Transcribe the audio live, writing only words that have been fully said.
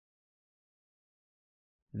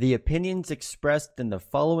The opinions expressed in the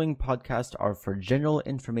following podcast are for general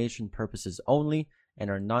information purposes only and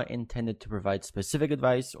are not intended to provide specific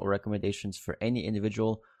advice or recommendations for any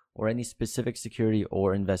individual or any specific security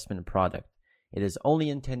or investment product. It is only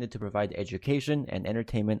intended to provide education and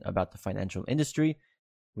entertainment about the financial industry.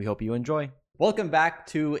 We hope you enjoy. Welcome back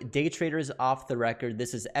to Day Traders Off the Record.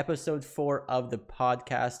 This is episode 4 of the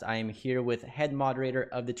podcast. I am here with head moderator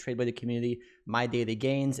of the TradeBuddy community, My Daily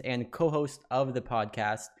Gains, and co-host of the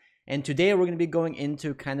podcast. And today we're going to be going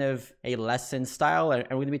into kind of a lesson style, and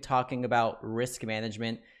we're going to be talking about risk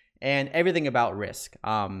management and everything about risk.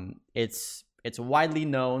 It's widely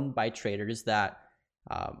known by traders that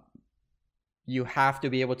you have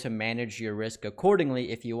to be able to manage your risk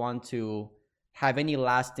accordingly if you want to have any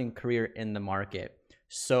lasting career in the market.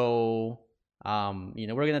 So, we're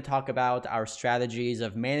going to talk about our strategies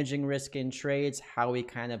of managing risk in trades, how we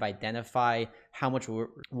kind of identify how much we're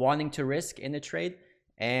wanting to risk in a trade,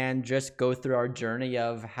 and just go through our journey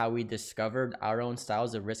of how we discovered our own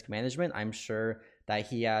styles of risk management. I'm sure that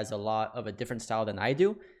he has a lot of a different style than I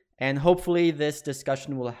do. And hopefully this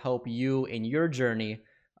discussion will help you in your journey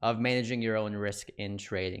of managing your own risk in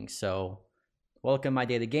trading. So welcome, My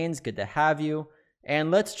Daily Gains. Good to have you. And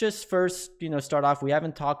let's just first, start off. We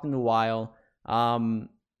haven't talked in a while. How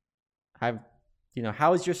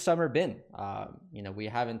has your summer been? We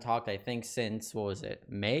haven't talked, I think, since, what was it,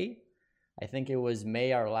 May? I think it was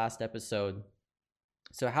May, our last episode.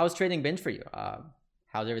 So how's trading been for you?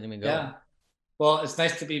 How's everything been going? Yeah, well, it's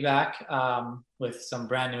nice to be back with some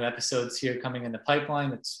brand new episodes here coming in the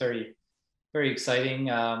pipeline. It's very, very exciting.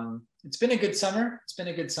 It's been a good summer.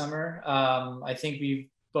 I think we've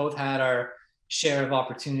both had our share of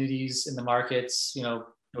opportunities in the markets.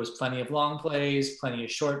 There was plenty of long plays, plenty of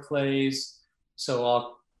short plays. So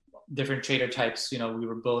all different trader types. We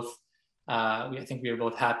were both. I think we were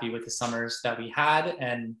both happy with the summers that we had,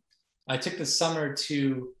 and I took the summer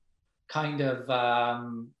to kind of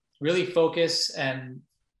really focus on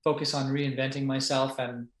reinventing myself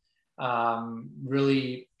and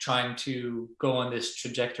really trying to go on this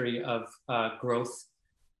trajectory of growth.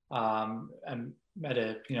 I'm at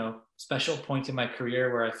a special point in my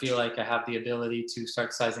career where I feel like I have the ability to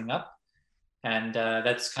start sizing up, and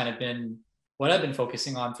that's kind of been what I've been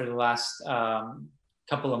focusing on for the last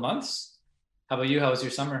couple of months. How about you? How was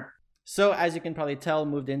your summer? So as you can probably tell,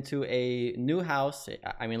 moved into a new house.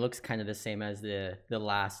 I mean, it looks kind of the same as the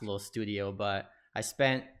last little studio, but I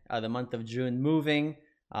spent the month of June moving.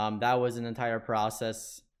 That was an entire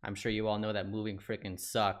process. I'm sure you all know that moving freaking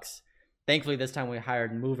sucks. Thankfully, this time we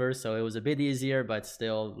hired movers, so it was a bit easier, but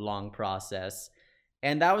still long process.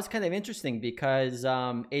 And that was kind of interesting because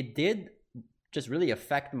it did just really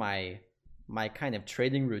affect my kind of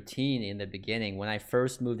trading routine in the beginning. When I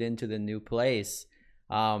first moved into the new place,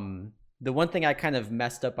 the one thing I kind of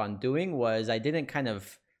messed up on doing was I didn't kind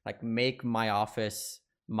of like make my office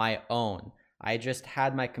my own. I just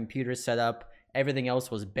had my computer set up. Everything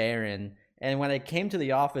else was barren. And when I came to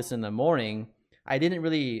the office in the morning, I didn't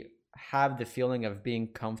really have the feeling of being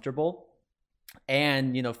comfortable.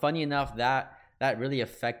 And, funny enough, that really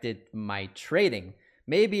affected my trading.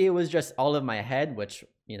 Maybe it was just all of my head, which,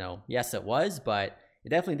 yes, it was, but it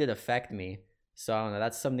definitely did affect me. So I don't know,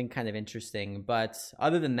 that's something kind of interesting. But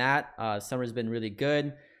other than that, summer's been really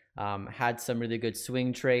good. Had some really good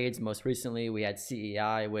swing trades. Most recently, we had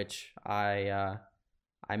CEI, which I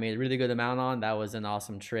made a really good amount on. That was an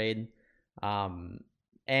awesome trade.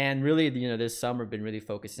 And really, this summer, I've been really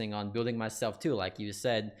focusing on building myself too, like you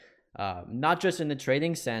said, not just in the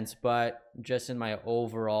trading sense, but just in my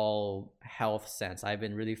overall health sense. I've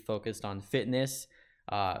been really focused on fitness.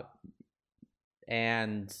 And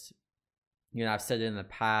I've said it in the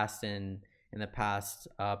past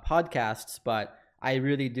podcasts, but I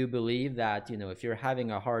really do believe that if you're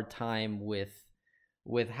having a hard time with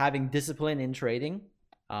having discipline in trading,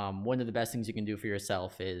 one of the best things you can do for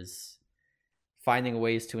yourself is finding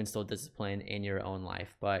ways to instill discipline in your own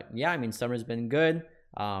life. But yeah, I mean, summer's been good.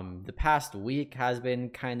 The past week has been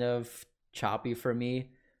kind of choppy for me.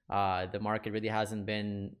 The market really hasn't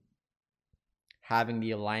been having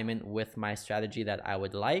the alignment with my strategy that I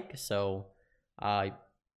would like. So the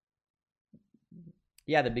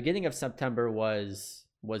beginning of September was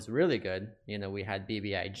really good. We had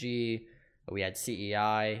BBIG, we had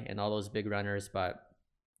CEI and all those big runners, but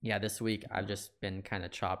yeah, this week I've just been kind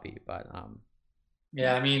of choppy. But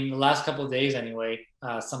Yeah, I mean, the last couple of days anyway,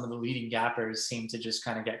 some of the leading gappers seem to just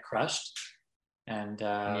kind of get crushed. And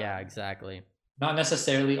yeah, exactly. Not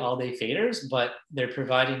necessarily all day faders, but they're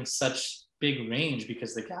providing such big range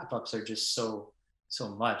because the gap ups are just so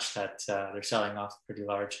much that they're selling off pretty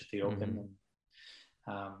large at the open.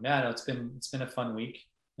 And no, it's been a fun week.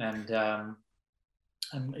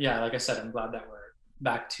 And yeah, like I said, I'm glad that we're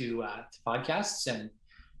back to podcasts. And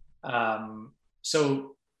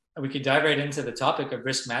so we could dive right into the topic of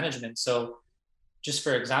risk management. So just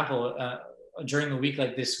for example, during a week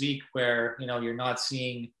like this week where, you know, you're not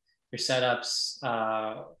seeing your setups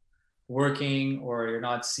working, or you're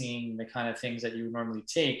not seeing the kind of things that you would normally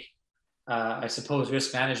take, I suppose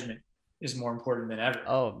risk management is more important than ever.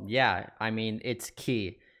 Oh, yeah. I mean, it's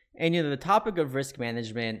key. And, the topic of risk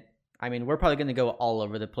management, I mean, we're probably going to go all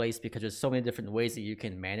over the place because there's so many different ways that you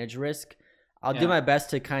can manage risk. I'll do Yeah. my best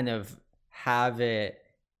to kind of have it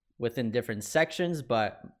within different sections,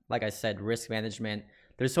 but like I said, risk management,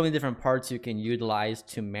 there's so many different parts you can utilize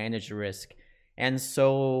to manage risk. And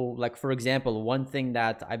so, like, for example, one thing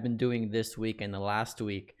that I've been doing this week and the last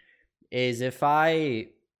week is if I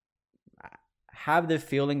have the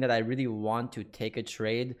feeling that I really want to take a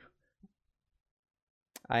trade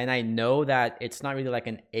and I know that it's not really like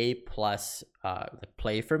an A plus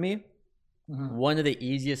play for me, one of the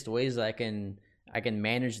easiest ways that I can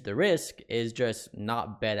manage the risk is just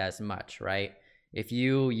not bet as much, right? If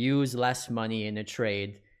you use less money in a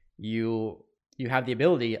trade, you have the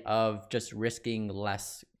ability of just risking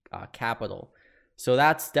less capital. So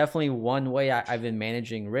that's definitely one way I've been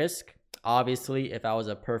managing risk. Obviously, if I was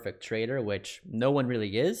a perfect trader, which no one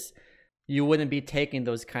really is, you wouldn't be taking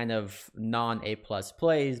those kind of non-A plus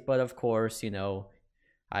plays. But of course,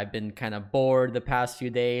 I've been kind of bored the past few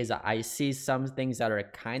days. I see some things that are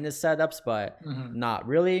kind of setups, but not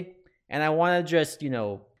really. And I want to just,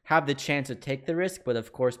 have the chance to take the risk. But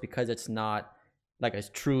of course, because it's not like a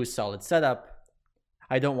true solid setup,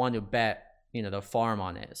 I don't want to bet, the farm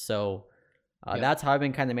on it. So that's how I've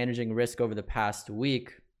been kind of managing risk over the past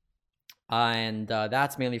week. And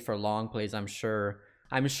that's mainly for long plays, I'm sure.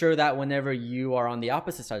 I'm sure that whenever you are on the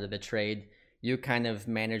opposite side of the trade, you kind of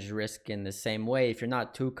manage risk in the same way. If you're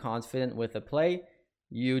not too confident with a play,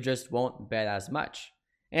 you just won't bet as much.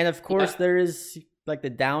 And of course, there is like the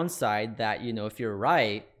downside that, if you're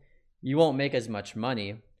right, you won't make as much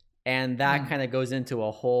money. And that kind of goes into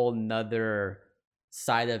a whole nother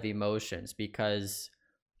side of emotions, because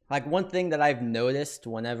like one thing that I've noticed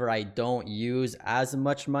whenever I don't use as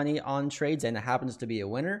much money on trades and it happens to be a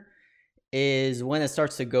winner is when it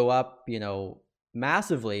starts to go up,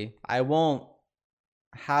 massively, I won't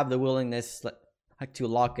have the willingness like to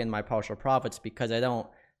lock in my partial profits because I don't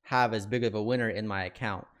have as big of a winner in my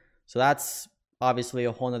account. So that's obviously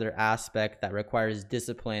a whole nother aspect that requires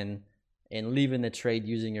discipline in leaving the trade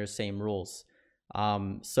using your same rules.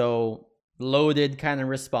 So loaded kind of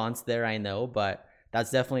response there, I know, but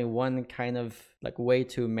that's definitely one kind of like way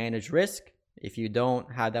to manage risk. If you don't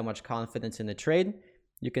have that much confidence in the trade,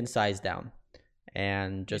 you can size down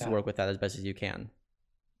and just work with that as best as you can.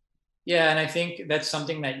 Yeah, and I think that's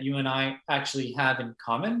something that you and I actually have in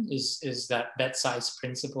common is that bet size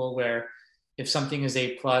principle, where if something is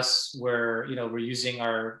A plus, we're using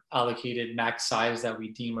our allocated max size that we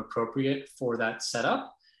deem appropriate for that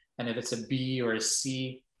setup. And if it's a B or a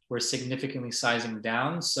C, we're significantly sizing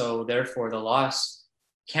down. So therefore the loss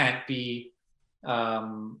can't be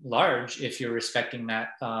large if you're respecting that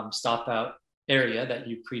stop out area that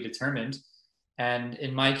you predetermined. And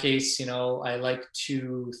in my case, I like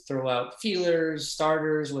to throw out feelers,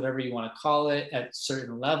 starters, whatever you want to call it, at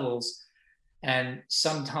certain levels. And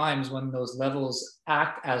sometimes when those levels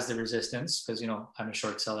act as the resistance, because I'm a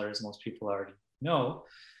short seller, as most people already know,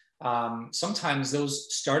 sometimes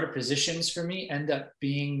those starter positions for me end up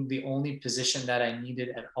being the only position that I needed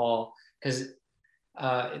at all, because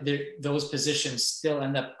those positions still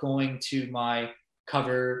end up going to my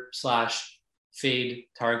cover / fade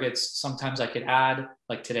targets. Sometimes I could add,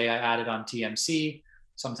 like today I added on TMC.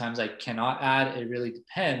 Sometimes I cannot add. It really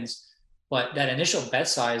depends. But that initial bet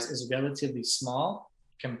size is relatively small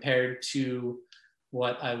compared to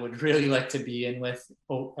what I would really like to be in with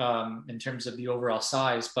in terms of the overall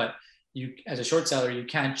size. But you, as a short seller, you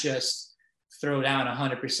can't just throw down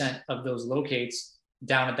 100% of those locates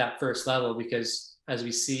down at that first level, because as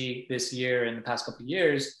we see this year and the past couple of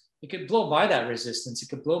years, it could blow by that resistance. It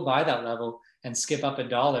could blow by that level and skip up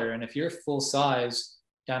 $1. And if you're full size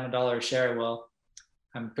down $1 a share, well,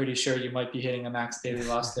 I'm pretty sure you might be hitting a max daily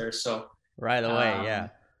loss there. So right away, yeah.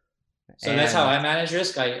 So that's how I manage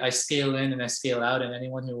risk. I scale in and I scale out, and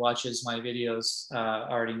anyone who watches my videos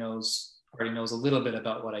already knows a little bit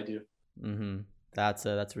about what I do. That's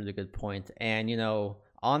a really good point. And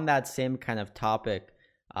on that same kind of topic,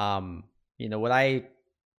 what I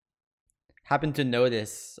happen to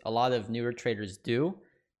notice a lot of newer traders do,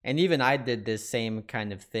 and even I did this same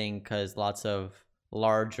kind of thing, because lots of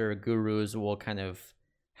larger gurus will kind of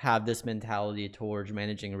have this mentality towards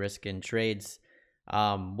managing risk in trades.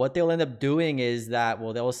 What they'll end up doing is that,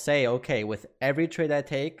 well, they'll say, okay, with every trade I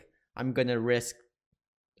take, I'm going to risk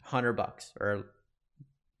 $100 or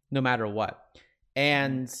no matter what.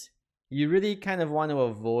 And you really kind of want to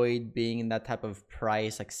avoid being that type of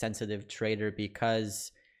price like sensitive trader,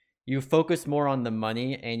 because you focus more on the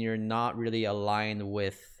money and you're not really aligned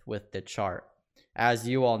with the chart. As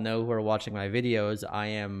you all know who are watching my videos,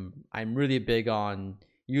 I'm really big on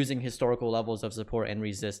using historical levels of support and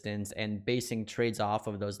resistance and basing trades off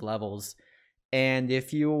of those levels. And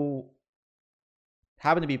if you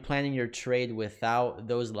happen to be planning your trade without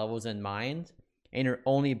those levels in mind and you're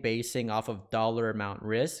only basing off of dollar amount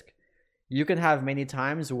risk, you can have many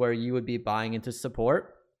times where you would be buying into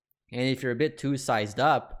support, and if you're a bit too sized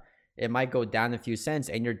up, it might go down a few cents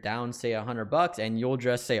and you're down, say $100, and you'll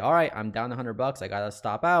just say, all right, I'm down $100, I gotta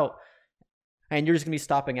stop out, and you're just gonna be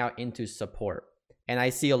stopping out into support. And I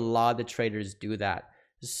see a lot of traders do that.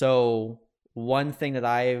 So one thing that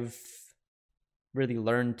I've really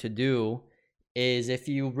learned to do is, if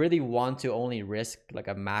you really want to only risk like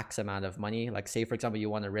a max amount of money, like say for example you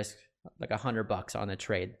want to risk like $100 on a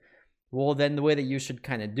trade, well then the way that you should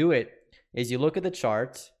kind of do it is you look at the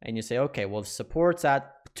chart and you say, okay, well support's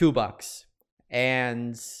at $2,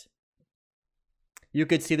 and you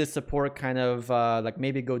could see the support kind of like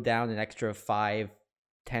maybe go down an extra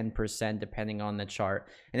 5-10% depending on the chart.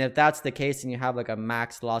 And if that's the case and you have like a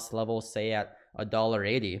max loss level, say at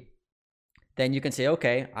 $1.80, then you can say,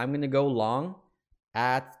 okay, I'm gonna go long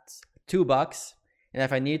at $2, and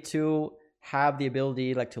if I need to have the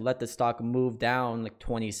ability like to let the stock move down like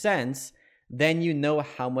 20 cents, then you know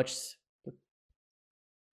how much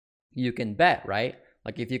you can bet, right?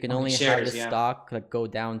 Like if you can only have the stock like go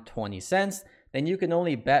down 20 cents, then you can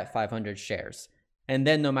only bet 500 shares. And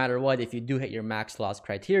then no matter what, if you do hit your max loss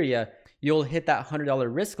criteria, you'll hit that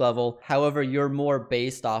 $100 risk level. However, you're more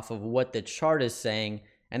based off of what the chart is saying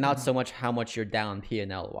and not so much how much you're down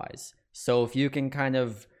P&L wise. So if you can kind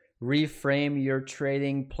of reframe your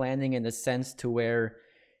trading planning in a sense to where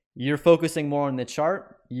you're focusing more on the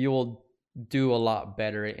chart, you'll do a lot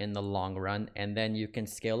better in the long run, and then you can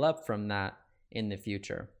scale up from that in the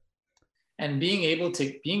future. And being able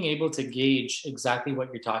to gauge exactly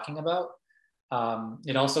what you're talking about,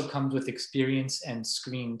 it also comes with experience and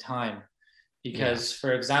screen time. Because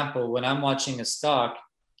for example, when I'm watching a stock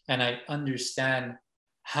and I understand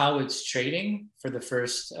how it's trading for the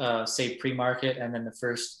first say pre-market and then the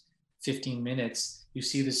first 15 minutes, you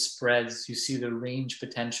see the spreads, you see the range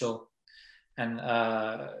potential, and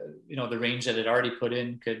you know, the range that it already put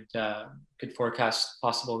in could forecast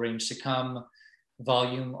possible range to come,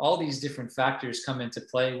 volume, all these different factors come into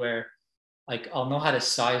play where like I'll know how to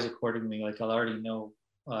size accordingly. Like I'll already know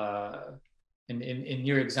in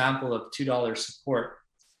your example of $2 support,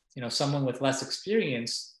 you know, someone with less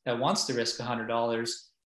experience that wants to risk $100,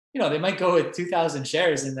 you know, they might go with 2,000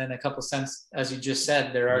 shares and then a couple cents, as you just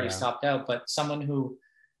said, they're already stopped out. But someone who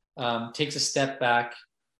takes a step back,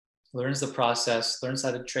 learns the process, learns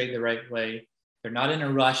how to trade the right way, they're not in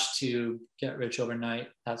a rush to get rich overnight,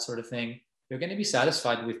 that sort of thing, they're going to be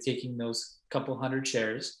satisfied with taking those couple hundred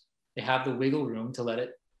shares. They have the wiggle room to let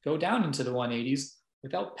it go down into the 180s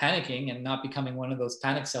without panicking and not becoming one of those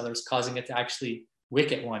panic sellers, causing it to actually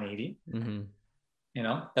wick at 180. You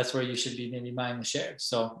know, that's where you should be maybe buying the shares.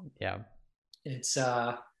 So yeah, it's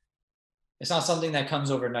not something that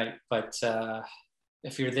comes overnight, but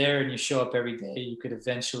if you're there and you show up every day, you could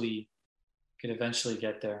eventually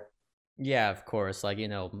get there. Yeah, of course. Like, you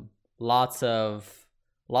know, lots of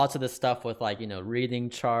the stuff with like, you know, reading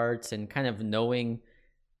charts and kind of knowing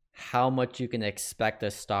how much you can expect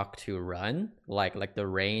a stock to run, like the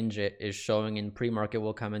range it is showing in pre-market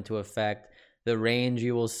will come into effect, the range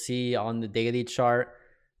you will see on the daily chart.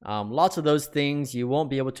 Lots of those things you won't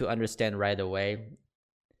be able to understand right away.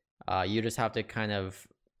 You just have to kind of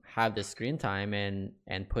have the screen time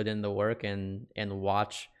and put in the work and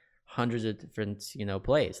watch hundreds of different, you know,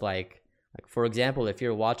 plays. Like for example, if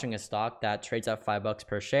you're watching a stock that trades at $5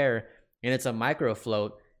 per share and it's a micro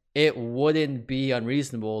float, it wouldn't be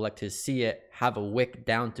unreasonable like to see it have a wick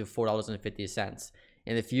down to $4.50.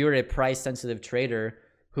 And if you're a price sensitive trader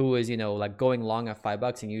who is, you know, like going long at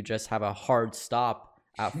 $5 and you just have a hard stop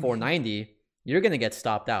at $4.90, you're gonna get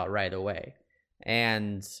stopped out right away.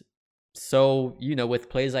 And so, you know, with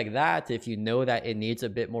plays like that, if you know that it needs a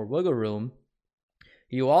bit more wiggle room,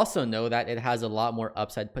 you also know that it has a lot more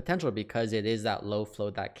upside potential because it is that low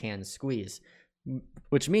float that can squeeze,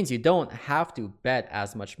 which means you don't have to bet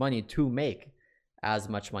as much money to make as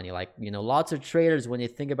much money. Like, you know, lots of traders, when you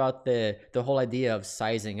think about the whole idea of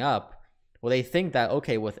sizing up, well, they think that,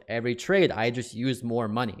 okay, with every trade, I just use more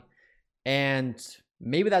money. And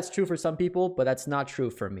Maybe that's true for some people, but that's not true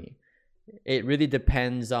for me. It really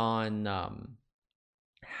depends on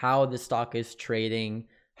how the stock is trading,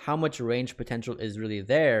 how much range potential is really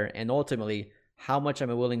there, and ultimately how much am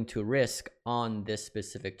I willing to risk on this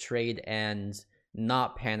specific trade and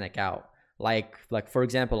not panic out. Like for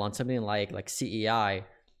example, on something like CEI,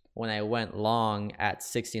 when I went long at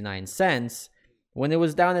 69 cents, when it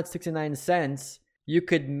was down at 69 cents, you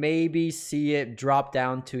could maybe see it drop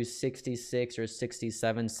down to 66 or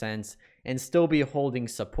 67 cents and still be holding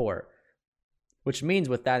support. Which means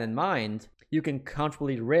with that in mind, you can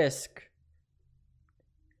comfortably risk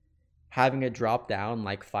having it drop down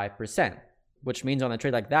like 5%, which means on a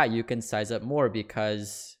trade like that, you can size up more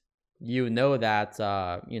because you know that,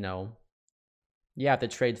 if the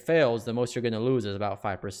trade fails, the most you're going to lose is about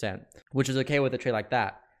 5%, which is okay with a trade like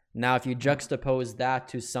that. Now, if you juxtapose that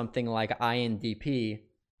to something like INDP,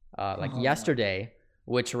 yesterday,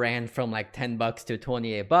 which ran from like $10 to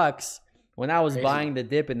 $28, when I was buying the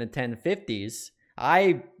dip in the 1050s,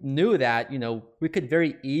 I knew that, we could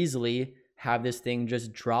very easily have this thing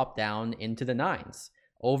just drop down into the nines,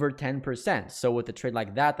 over 10%. So with a trade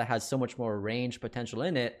like that has so much more range potential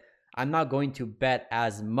in it, I'm not going to bet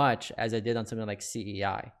as much as I did on something like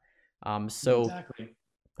CEI. Exactly.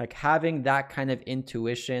 Like having that kind of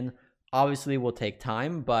intuition obviously will take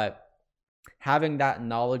time, but having that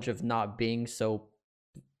knowledge of not being so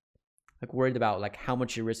like worried about like how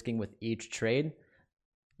much you're risking with each trade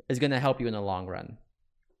is going to help you in the long run.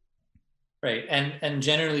 Right. And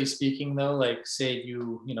generally speaking though, like say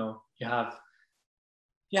you have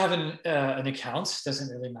an account, doesn't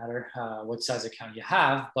really matter what size account you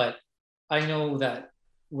have, but I know that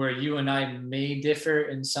where you and I may differ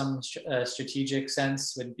in some strategic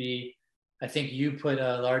sense would be, I think you put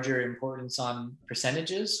a larger importance on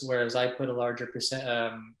percentages, whereas I put a larger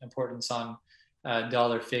importance on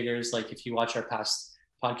dollar figures. Like if you watch our past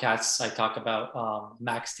podcasts, I talk about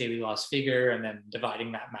max daily loss figure and then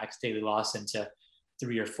dividing that max daily loss into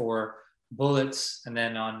 3 or 4 bullets. And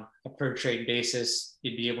then on a per trade basis,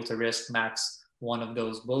 you'd be able to risk max one of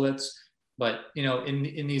those bullets. But,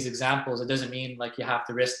 in these examples, it doesn't mean like you have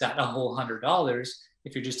to risk that a whole $100.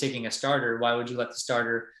 If you're just taking a starter, why would you let the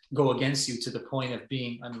starter go against you to the point of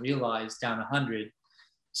being unrealized down 100?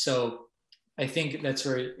 So I think that's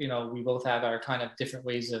where, we both have our kind of different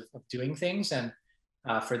ways of doing things. And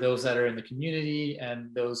for those that are in the community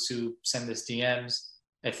and those who send us DMs,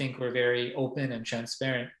 I think we're very open and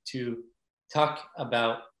transparent to talk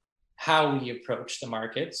about how we approach the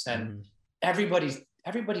markets. And everybody's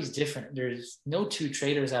different. There's no two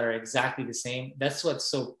traders that are exactly the same. That's what's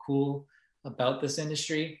so cool about this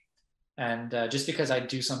industry. And just because I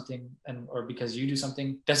do something or because you do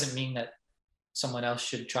something doesn't mean that someone else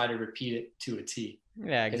should try to repeat it to a T.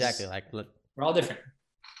 Yeah, exactly. Like, look, we're all different.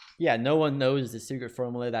 Yeah, no one knows the secret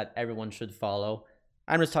formula that everyone should follow.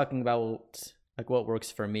 I'm just talking about like what works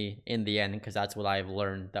for me in the end, because that's what I've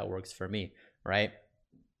learned that works for me, right?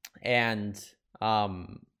 And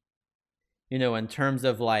in terms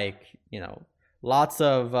of like, lots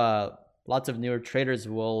of newer traders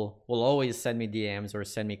will always send me DMs or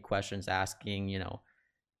send me questions asking,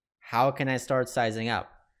 how can I start sizing up?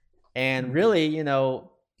 And really,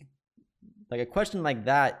 like a question like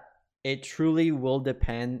that, it truly will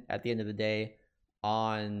depend at the end of the day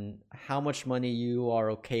on how much money you are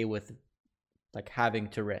okay with like having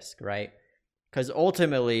to risk, right? Because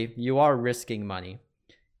ultimately you are risking money.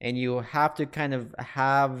 And you have to kind of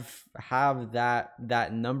have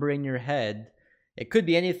that number in your head. It could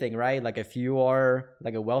be anything, right? Like if you are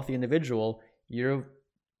like a wealthy individual, you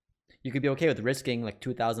could be okay with risking like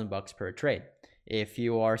 $2,000 per trade. If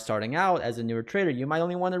you are starting out as a newer trader, you might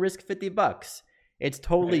only want to risk $50. It's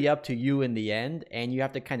totally up to you in the end, and you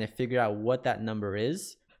have to kind of figure out what that number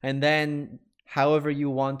is. And then however you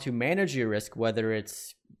want to manage your risk, whether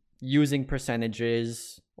it's using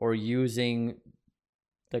percentages or using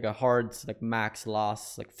like a hard like max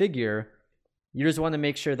loss like figure, you just want to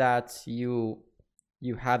make sure that you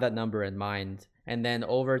have that number in mind. And then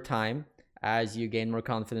over time, as you gain more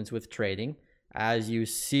confidence with trading, as you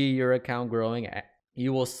see your account growing,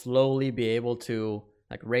 you will slowly be able to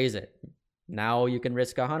like raise it. Now you can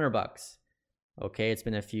risk $100. Okay, it's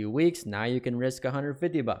been a few weeks. Now you can risk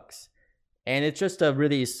 $150. And it's just a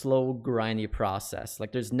really slow, grindy process.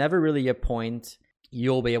 Like there's never really a point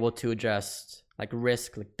you'll be able to just like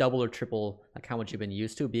risk like double or triple like how much you've been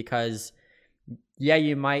used to, because yeah,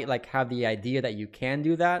 you might like have the idea that you can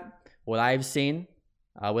do that. What I've seen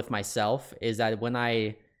with myself is that when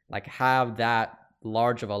I like have that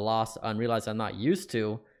large of a loss unrealized I'm not used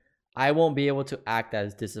to, I won't be able to act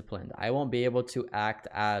as disciplined. I won't be able to act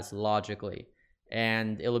as logically.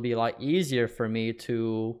 and it'll be a lot easier for me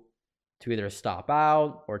to either stop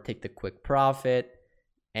out or take the quick profit.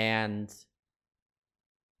 And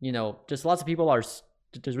just lots of people are just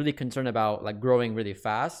really concerned about like growing really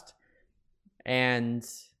fast. And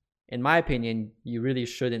in my opinion, you really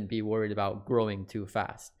shouldn't be worried about growing too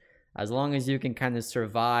fast. As long as you can kind of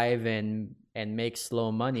survive and make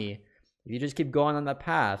slow money, if you just keep going on that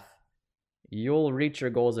path, you'll reach your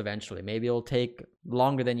goals eventually. Maybe it'll take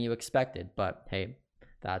longer than you expected, but hey,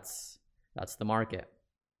 that's the market.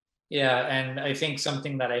 Yeah, and I think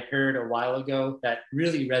something that I heard a while ago that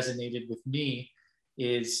really resonated with me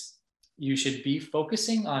is you should be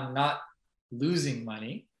focusing on not losing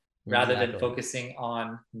money rather than focusing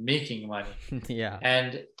on making money. Yeah.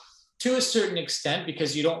 And to a certain extent,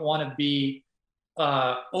 because you don't want to be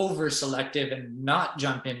over selective and not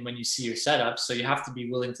jump in when you see your setup. So you have to be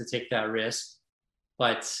willing to take that risk,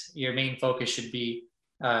 but your main focus should be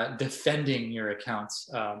defending your account's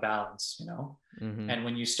balance, Mm-hmm. And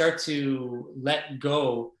when you start to let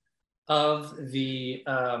go of the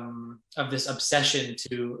of this obsession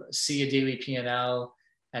to see a daily P&L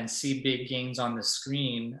and see big gains on the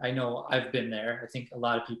screen, I know I've been there. I think a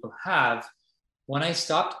lot of people have. When I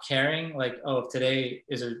stopped caring, like, oh, today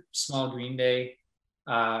is a small green day,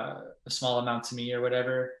 a small amount to me or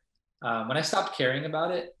whatever. When I stopped caring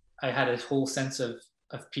about it, I had a whole sense of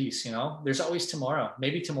peace. There's always tomorrow.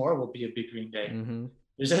 Maybe tomorrow will be a big green day. Mm-hmm.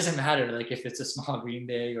 It doesn't matter, like if it's a small green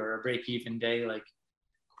day or a break-even day. Like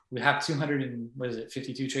we have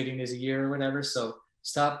 52 trading days a year or whatever. So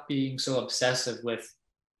stop being so obsessive with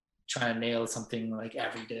trying to nail something like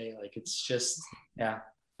every day. Like it's just, yeah.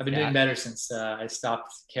 I've been doing better since I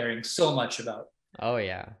stopped caring so much about. Oh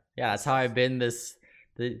yeah, that's how I've been this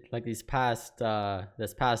past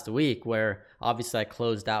week, where obviously I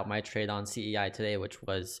closed out my trade on CEI today, which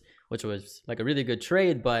was like a really good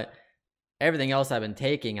trade, but everything else I've been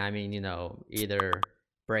taking, I mean, either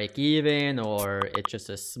break even or it's just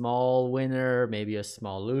a small winner, maybe a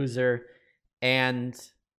small loser, and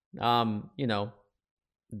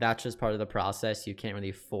that's just part of the process. You can't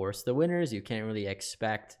really force the winners. You can't really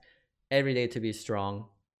expect every day to be strong.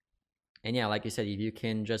 And yeah, like you said, if you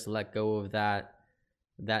can just let go of that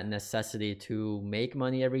necessity to make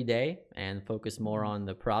money every day and focus more on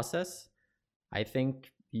the process, I think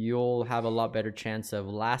you'll have a lot better chance of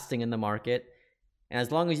lasting in the market. And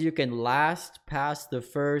as long as you can last past the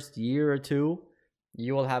first year or two,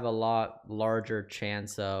 you will have a lot larger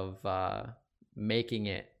chance of making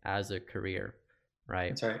it as a career. Right.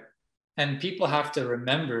 That's right. And people have to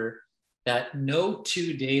remember that no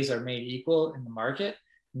 2 days are made equal in the market.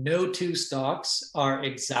 No two stocks are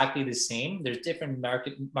exactly the same. There's different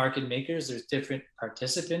market makers. There's different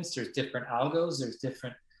participants. There's different algos. There's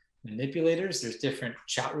different manipulators. There's different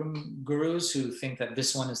chat room gurus who think that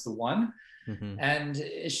this one is the one. Mm-hmm. And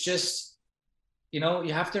it's just, you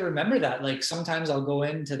have to remember that. Like sometimes I'll go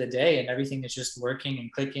into the day and everything is just working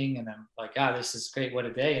and clicking, and I'm like, this is great, what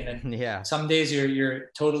a day. And then some days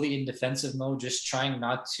you're totally in defensive mode, just trying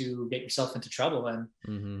not to get yourself into trouble, and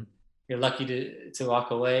mm-hmm. you're lucky to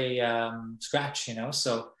walk away scratch.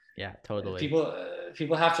 So yeah, totally.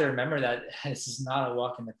 People have to remember that this is not a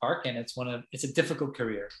walk in the park, and it's a difficult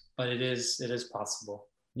career, but it is possible.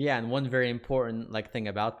 Yeah, and one very important thing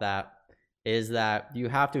about that is that you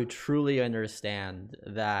have to truly understand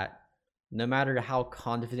that no matter how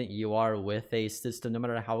confident you are with a system, no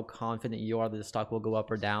matter how confident you are that the stock will go up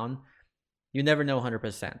or down, you never know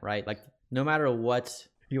 100%, right? Like no matter what,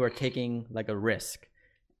 you are taking like a risk.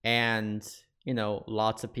 And,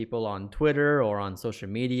 lots of people on Twitter or on social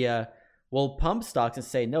media will pump stocks and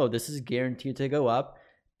say, no, this is guaranteed to go up.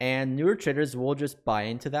 And newer traders will just buy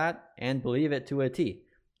into that and believe it to a T.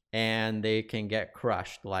 And they can get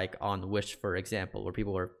crushed, like on Wish, for example, where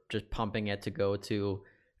people were just pumping it to go to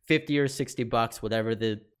 50 or 60 bucks, whatever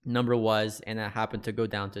the number was, and it happened to go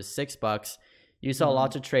down to $6. You saw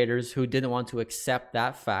lots of traders who didn't want to accept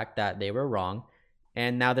that fact that they were wrong,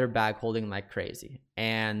 and now they're bag holding like crazy.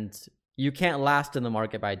 And you can't last in the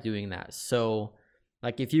market by doing that. So,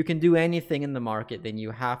 if you can do anything in the market, then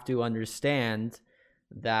you have to understand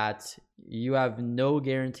that you have no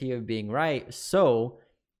guarantee of being right. So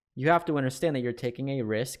you have to understand that you're taking a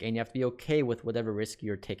risk, and you have to be okay with whatever risk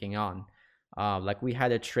you're taking on. We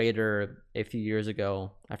had a trader a few years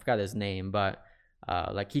ago, I forgot his name, but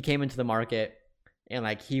he came into the market and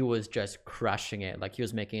he was just crushing it. He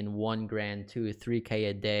was making $1 grand, $2,000, $3,000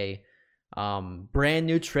 a day. Brand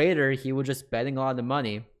new trader, he was just betting a lot of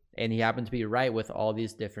money, and he happened to be right with all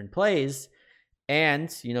these different plays.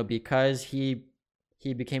 And because he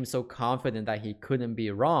became so confident that he couldn't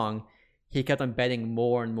be wrong, he kept on betting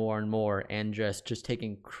more and more and more, and just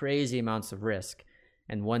taking crazy amounts of risk.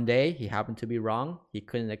 And one day he happened to be wrong. He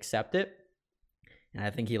couldn't accept it. And I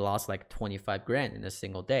think he lost like 25 grand in a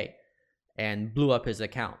single day and blew up his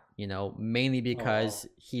account, mainly because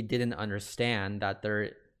he didn't understand that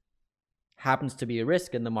there happens to be a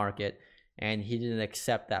risk in the market, and he didn't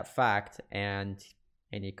accept that fact, and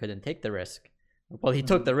he couldn't take the risk. Well, he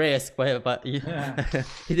took the risk, but he,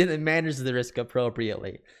 he didn't manage the risk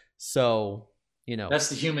appropriately. So, that's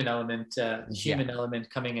the human element, element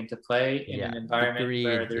coming into play in an environment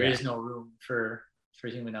where there is no room for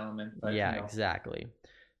human element. But, exactly.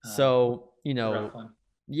 So,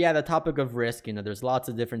 the topic of risk, there's lots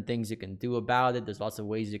of different things you can do about it. There's lots of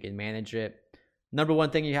ways you can manage it. Number one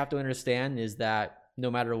thing you have to understand is that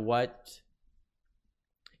no matter what,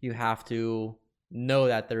 you have to know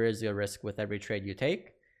that there is a risk with every trade you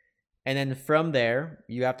take. And then from there,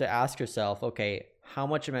 you have to ask yourself, okay, how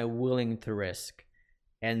much am I willing to risk?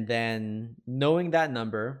 And then knowing that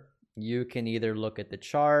number, you can either look at the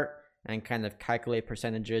chart and kind of calculate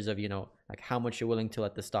percentages of, like how much you're willing to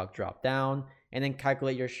let the stock drop down, and then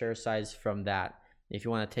calculate your share size from that. If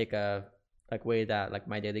you want to take a way that like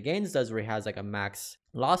My Daily Gains does, where he has like a max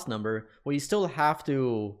loss number, well, you still have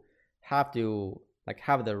to like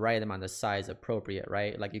have the right amount of size appropriate,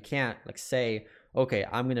 right? Like you can't like say, okay,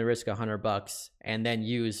 I'm going to risk $100 and then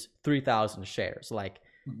use 3,000 shares. Like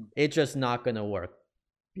it's just not going to work.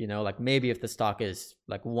 Like maybe if the stock is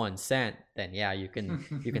like 1 cent, then yeah, you can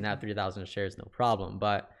have 3,000 shares, no problem.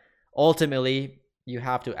 But ultimately, you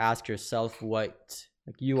have to ask yourself what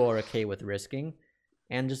like you are okay with risking,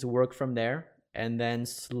 and just work from there, and then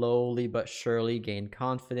slowly but surely gain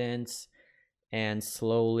confidence and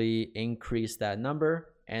slowly increase that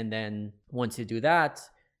number. And then once you do that,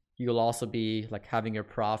 you'll also be like having your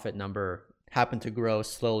profit number happen to grow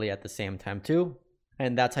slowly at the same time too.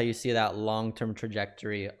 And that's how you see that long-term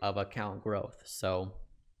trajectory of account growth. So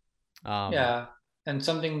and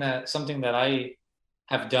something that I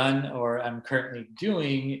have done or I'm currently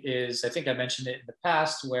doing is, I think I mentioned it in the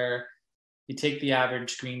past, where you take the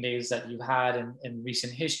average green days that you've had in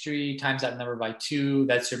recent history, times that number by 2,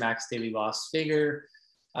 that's your max daily loss figure.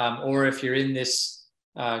 Or if you're in this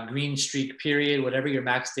green streak period, whatever your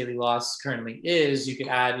max daily loss currently is, you could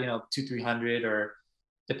add, 200-300, or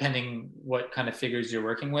depending what kind of figures you're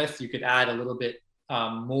working with, you could add a little bit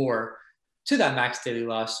more to that max daily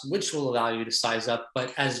loss, which will allow you to size up.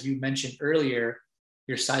 But as you mentioned earlier,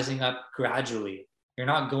 you're sizing up gradually. You're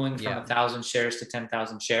not going from 1,000 shares to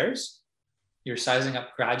 10,000 shares. You're sizing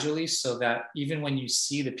up gradually so that even when you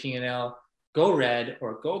see the P&L go red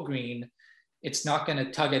or go green, it's not going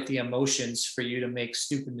to tug at the emotions for you to make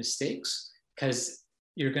stupid mistakes, because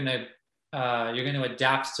you're going to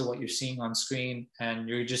adapt to what you're seeing on screen, and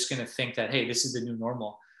you're just going to think that, hey, this is the new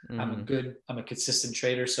normal. I'm a consistent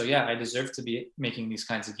trader, so yeah, I deserve to be making these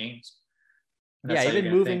kinds of gains.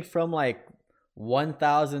 Even moving from like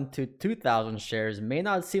 1,000 to 2,000 shares may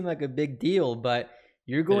not seem like a big deal, but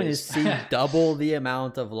you're going to see double the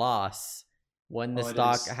amount of loss when the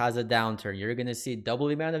stock has a downturn. You're going to see double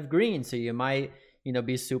the amount of green, so you might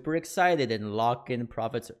be super excited and lock in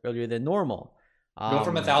profits earlier than normal. Go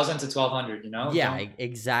from 1,000 to 1,200, Yeah,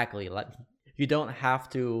 exactly. Like you don't have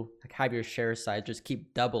to have your share size just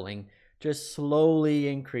keep doubling. Just slowly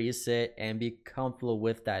increase it and be comfortable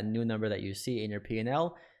with that new number that you see in your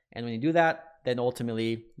P&L. And when you do that, then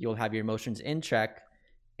ultimately you'll have your emotions in check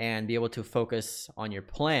and be able to focus on your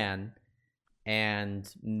plan and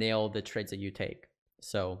nail the trades that you take.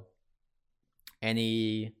 So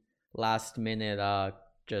any last minute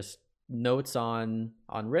just notes on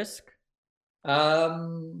risk?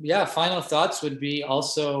 Final thoughts would be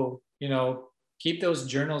also, keep those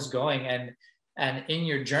journals going, and in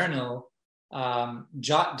your journal,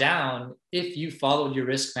 jot down if you followed your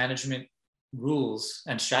risk management rules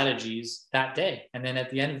and strategies that day. And then at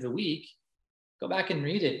the end of the week, go back and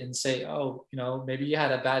read it and say, oh, maybe you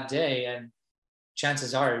had a bad day, and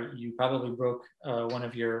chances are you probably broke one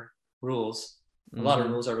of your rules. A lot of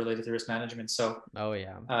rules are related to risk management. So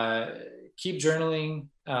keep journaling,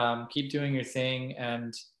 keep doing your thing.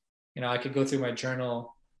 And, I could go through my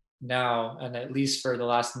journal now, and at least for the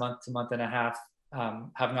last month to month and a half,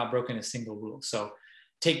 have not broken a single rule. So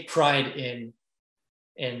take pride in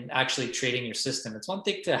actually trading your system. It's one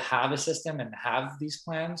thing to have a system and have these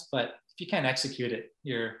plans, but if you can't execute it,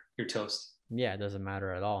 you're toast. Yeah, it doesn't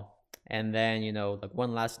matter at all. And then, like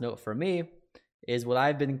one last note for me is what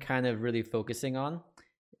I've been kind of really focusing on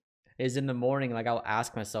is in the morning, like I'll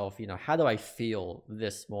ask myself, how do I feel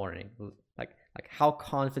this morning? Like how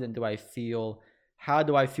confident do I feel? How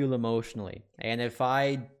do I feel emotionally? And if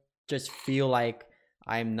I just feel like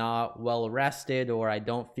I'm not well rested or I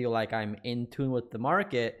don't feel like I'm in tune with the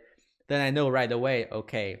market, then I know right away,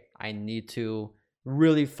 okay, I need to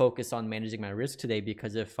really focus on managing my risk today,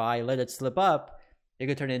 because if I let it slip up, it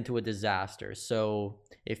could turn into a disaster. So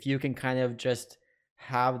if you can kind of just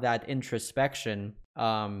have that introspection,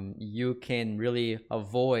 you can really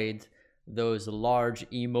avoid those large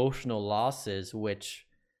emotional losses, which,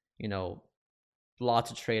 you know,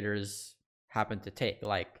 lots of traders happen to take.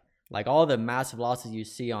 Like all the massive losses you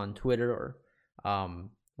see on Twitter or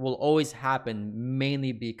will always happen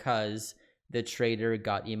mainly because the trader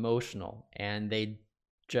got emotional and they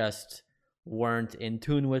just weren't in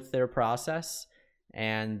tune with their process,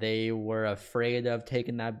 and they were afraid of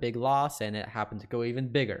taking that big loss, and it happened to go even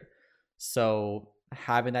bigger. So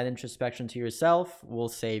having that introspection to yourself will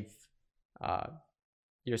save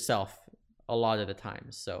yourself a lot of the time.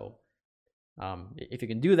 So if you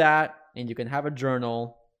can do that, and you can have a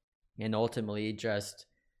journal and ultimately just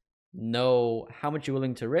know how much you're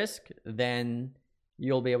willing to risk, then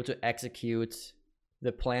you'll be able to execute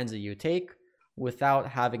the plans that you take without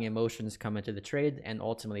having emotions come into the trade. And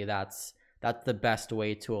ultimately that's the best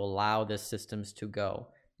way to allow the systems to go.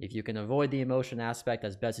 If you can avoid the emotion aspect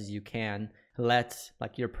as best as you can, let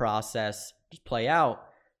like your process just play out,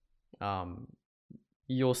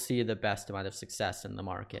 you'll see the best amount of success in the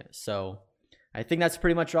market. So I think that's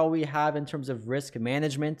pretty much all we have in terms of risk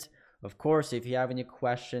management. Of course, if you have any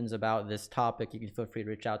questions about this topic, you can feel free to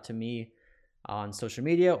reach out to me on social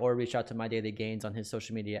media or reach out to My Daily Gains on his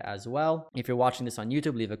social media as well. If you're watching this on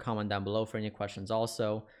YouTube, leave a comment down below for any questions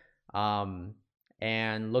also.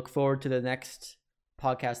 And look forward to the next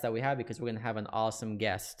podcast that we have, because we're going to have an awesome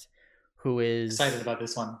guest who is excited about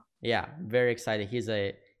this one. Yeah, very excited.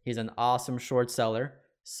 He's an awesome short seller.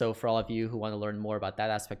 So for all of you who want to learn more about that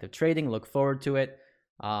aspect of trading, look forward to it.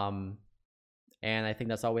 And I think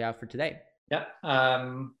that's all we have for today. Yep.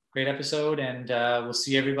 Great episode. And we'll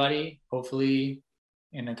see everybody hopefully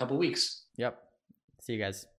in a couple weeks. Yep. See you guys.